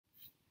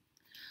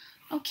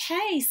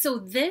Okay, so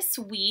this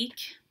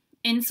week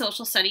in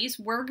social studies,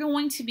 we're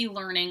going to be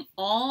learning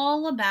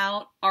all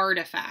about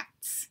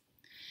artifacts.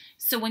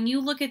 So when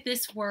you look at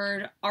this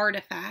word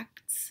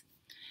artifacts,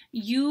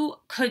 you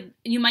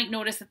might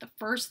notice that the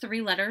first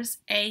three letters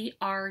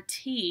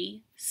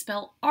A-R-T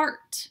spell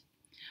art.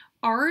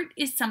 Art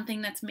is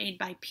something that's made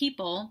by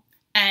people,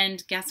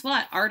 and guess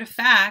what?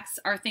 Artifacts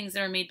are things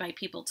that are made by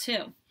people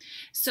too.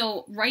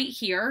 So right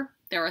here,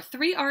 there are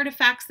three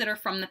artifacts that are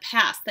from the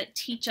past that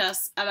teach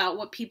us about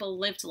what people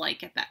lived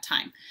like at that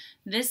time.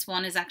 This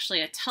one is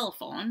actually a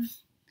telephone.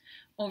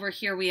 Over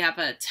here we have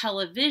a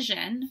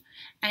television,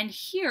 and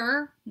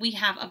here we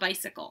have a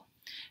bicycle.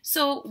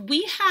 So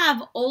we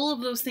have all of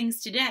those things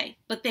today,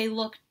 but they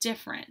look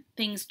different.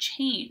 Things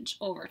change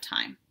over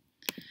time.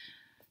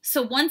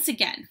 So once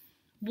again,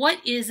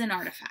 what is an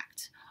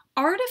artifact?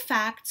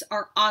 Artifacts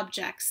are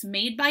objects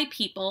made by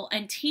people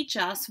and teach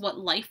us what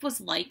life was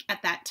like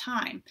at that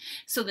time.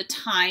 So the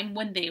time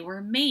when they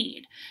were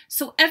made.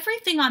 So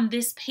everything on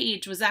this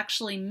page was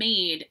actually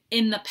made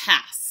in the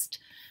past.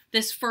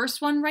 This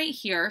first one right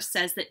here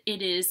says that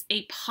it is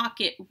a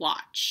pocket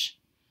watch.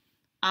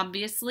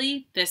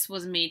 Obviously, this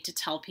was made to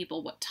tell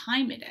people what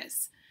time it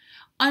is.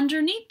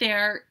 Underneath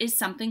there is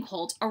something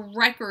called a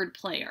record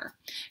player.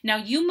 Now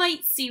you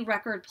might see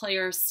record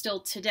players still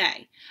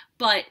today,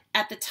 but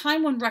at the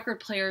time when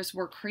record players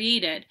were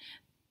created,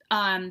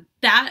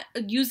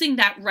 using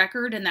that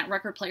record and that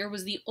record player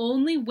was the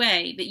only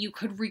way that you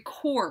could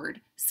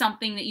record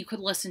something that you could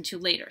listen to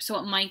later. So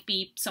it might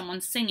be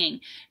someone singing,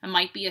 it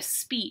might be a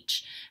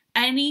speech,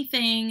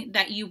 anything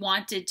that you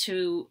wanted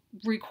to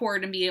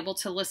record and be able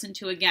to listen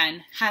to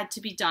again had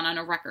to be done on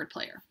a record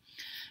player.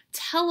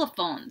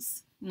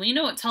 Telephones. We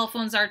know what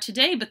telephones are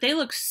today, but they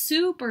look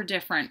super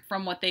different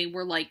from what they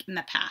were like in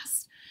the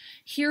past.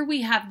 Here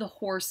we have the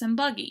horse and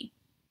buggy.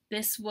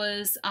 This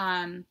was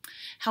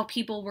how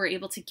people were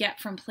able to get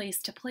from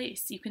place to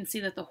place. You can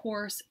see that the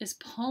horse is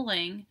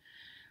pulling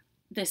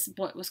this,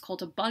 what was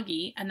called a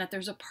buggy, and that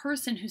there's a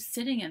person who's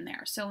sitting in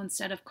there. So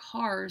instead of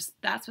cars,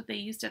 that's what they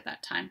used at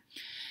that time.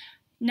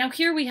 Now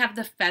here we have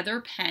the feather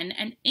pen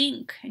and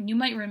ink, and you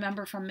might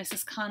remember from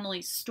Mrs.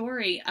 Connolly's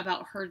story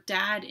about her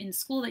dad in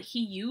school that he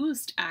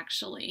used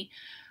actually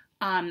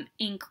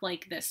ink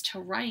like this to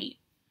write.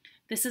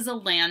 This is a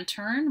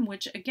lantern,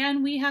 which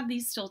again, we have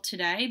these still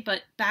today,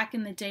 but back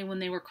in the day when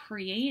they were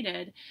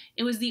created,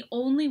 it was the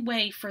only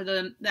way for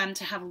them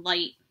to have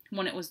light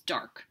when it was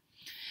dark.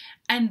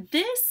 And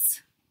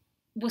this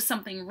was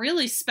something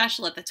really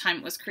special at the time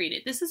it was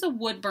created. This is a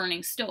wood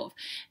burning stove.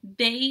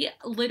 They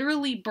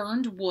literally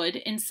burned wood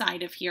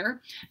inside of here,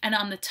 and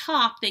on the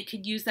top they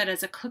could use that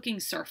as a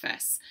cooking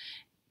surface.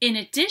 In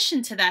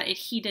addition to that, it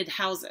heated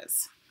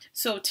houses.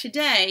 So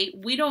today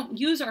we don't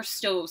use our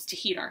stoves to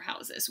heat our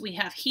houses. We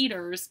have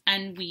heaters,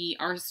 and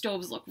our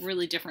stoves look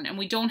really different, and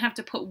we don't have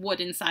to put wood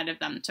inside of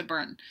them to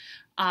burn,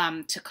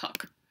 to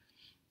cook.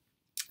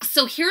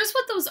 So here's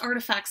what those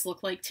artifacts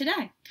look like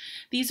today.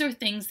 These are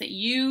things that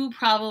you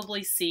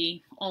probably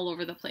see all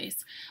over the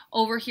place.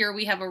 Over here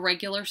we have a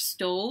regular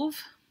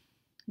stove.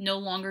 No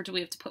longer do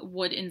we have to put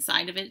wood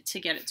inside of it to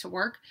get it to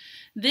work.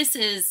 This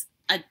is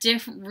a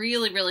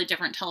really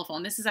different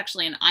telephone. This is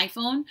actually an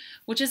iPhone,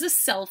 which is a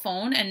cell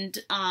phone, and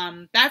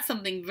that's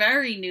something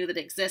very new that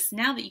exists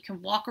now, that you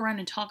can walk around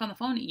and talk on the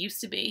phone. It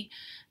used to be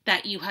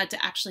that you had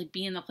to actually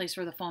be in the place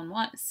where the phone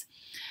was.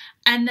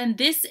 And then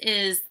this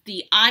is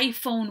the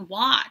iPhone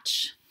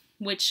watch,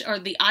 or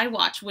the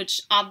iWatch,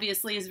 which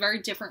obviously is very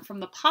different from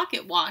the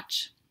pocket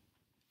watch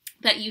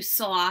that you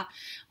saw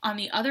on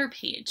the other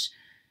page.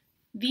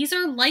 These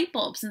are light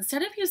bulbs.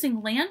 Instead of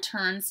using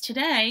lanterns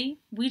today,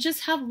 we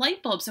just have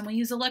light bulbs, and we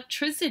use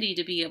electricity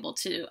to be able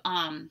to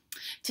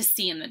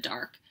see in the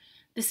dark.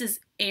 This is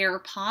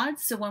AirPods,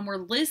 so when we're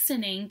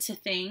listening to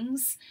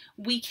things,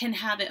 we can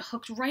have it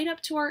hooked right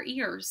up to our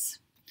ears.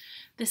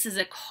 This is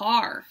a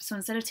car. So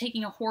instead of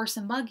taking a horse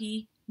and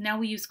buggy, now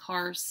we use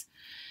cars.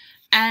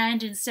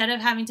 And instead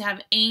of having to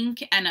have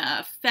ink and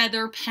a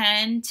feather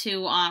pen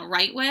to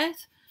write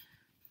with,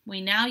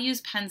 we now use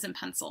pens and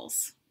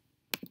pencils.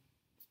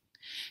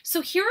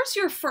 So here's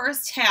your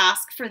first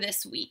task for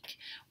this week.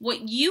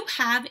 What you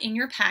have in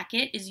your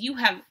packet is you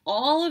have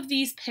all of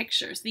these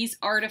pictures, these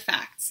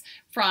artifacts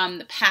from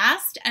the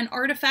past and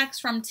artifacts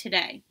from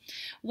today.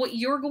 What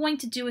you're going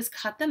to do is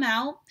cut them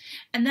out,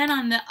 and then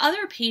on the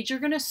other page, you're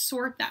going to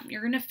sort them.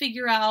 You're going to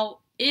figure out,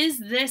 is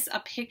this a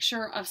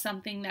picture of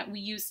something that we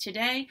use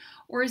today,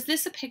 or is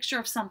this a picture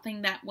of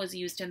something that was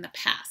used in the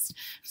past?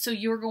 So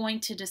you're going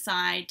to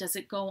decide, does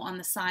it go on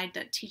the side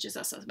that teaches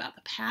us about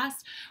the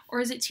past, or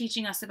is it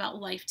teaching us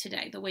about life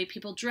today, the way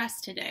people dress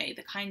today,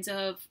 the kinds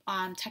of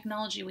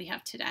technology we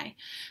have today?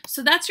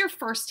 So that's your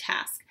first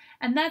task.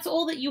 And that's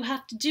all that you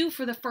have to do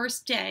for the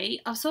first day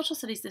of social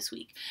studies this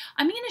week.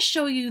 I'm going to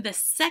show you the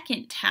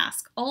second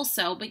task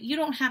also, but you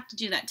don't have to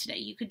do that today.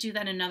 You could do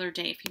that another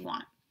day if you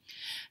want.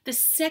 The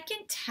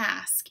second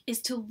task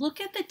is to look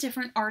at the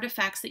different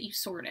artifacts that you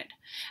sorted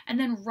and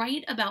then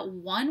write about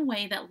one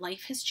way that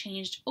life has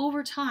changed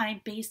over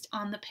time based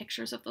on the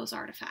pictures of those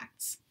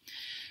artifacts.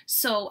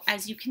 So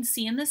as you can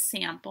see in the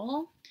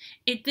sample,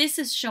 this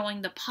is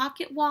showing the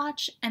pocket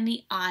watch and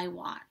the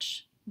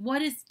iWatch.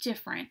 What is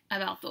different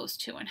about those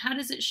two, and how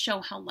does it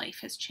show how life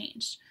has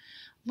changed?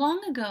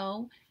 Long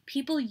ago,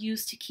 people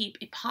used to keep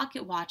a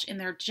pocket watch in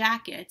their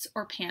jackets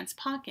or pants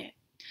pocket.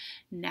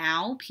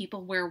 Now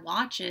people wear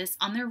watches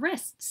on their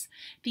wrists.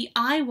 The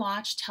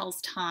iWatch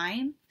tells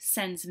time,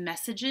 sends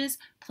messages,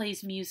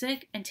 plays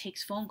music, and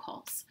takes phone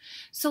calls.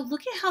 So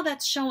look at how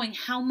that's showing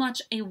how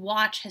much a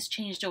watch has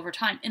changed over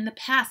time. In the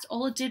past,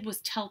 all it did was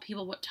tell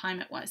people what time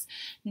it was.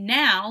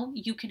 Now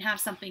you can have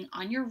something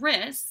on your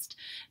wrist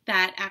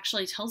that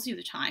actually tells you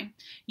the time.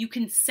 You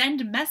can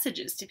send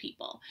messages to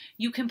people.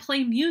 You can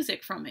play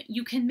music from it.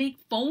 You can make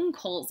phone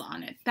calls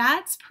on it.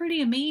 That's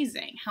pretty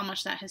amazing how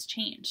much that has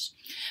changed.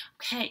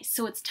 Okay,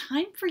 so it's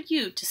time for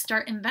you to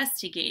start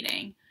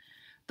investigating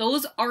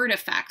those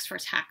artifacts for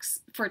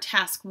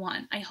task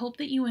 1. I hope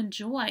that you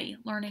enjoy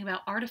learning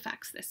about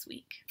artifacts this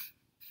week.